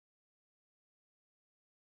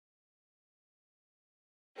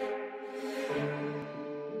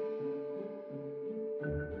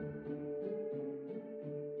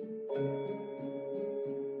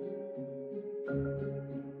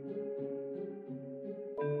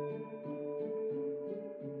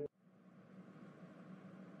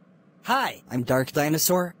Hi, I'm Dark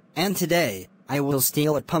Dinosaur, and today, I will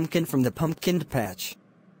steal a pumpkin from the pumpkin patch.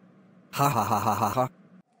 Ha ha ha ha ha ha.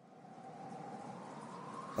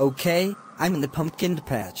 Okay, I'm in the pumpkin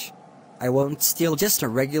patch. I won't steal just a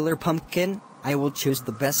regular pumpkin, I will choose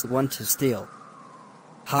the best one to steal.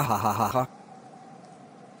 Ha ha ha ha ha.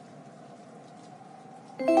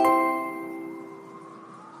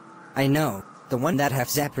 I know, the one that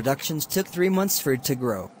Half-Zap Productions took 3 months for it to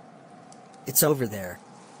grow. It's over there.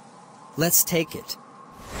 Let's take it.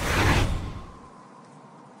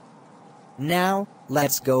 Now,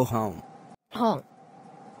 let's go home. Home?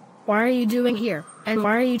 Why are you doing here, and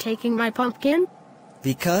why are you taking my pumpkin?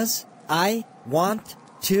 Because I want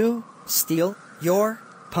to steal your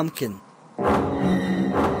pumpkin.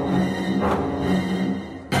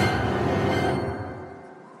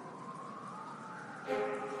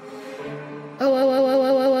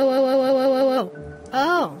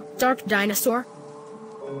 Oh, Dark Dinosaur.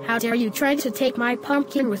 How dare you try to take my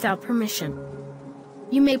pumpkin without permission?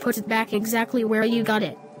 You may put it back exactly where you got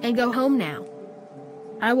it, and go home now.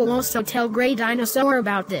 I will also tell Grey Dinosaur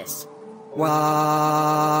about this. Wah!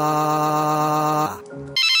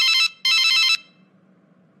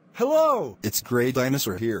 Hello! It's Grey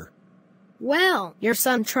Dinosaur here. Well, your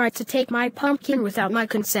son tried to take my pumpkin without my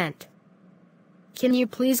consent. Can you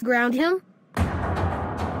please ground him?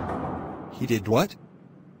 He did what?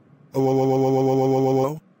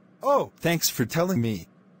 Oh, thanks for telling me.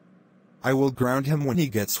 I will ground him when he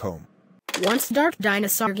gets home. Once Dark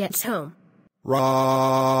Dinosaur gets home. Rah!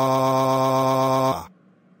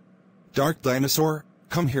 Dark Dinosaur,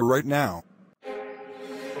 come here right now.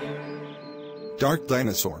 Dark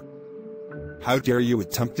Dinosaur. How dare you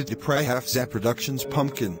attempt to deprive Half-Zap Productions'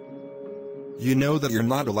 pumpkin? You know that you're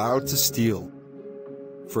not allowed to steal.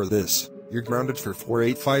 For this, you're grounded for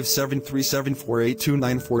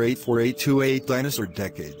 4857374829484828 dinosaur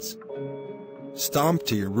decades. Stomp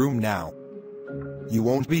to your room now. You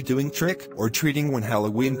won't be doing trick or treating when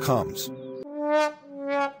Halloween comes.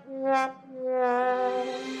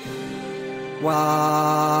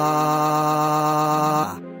 Wah!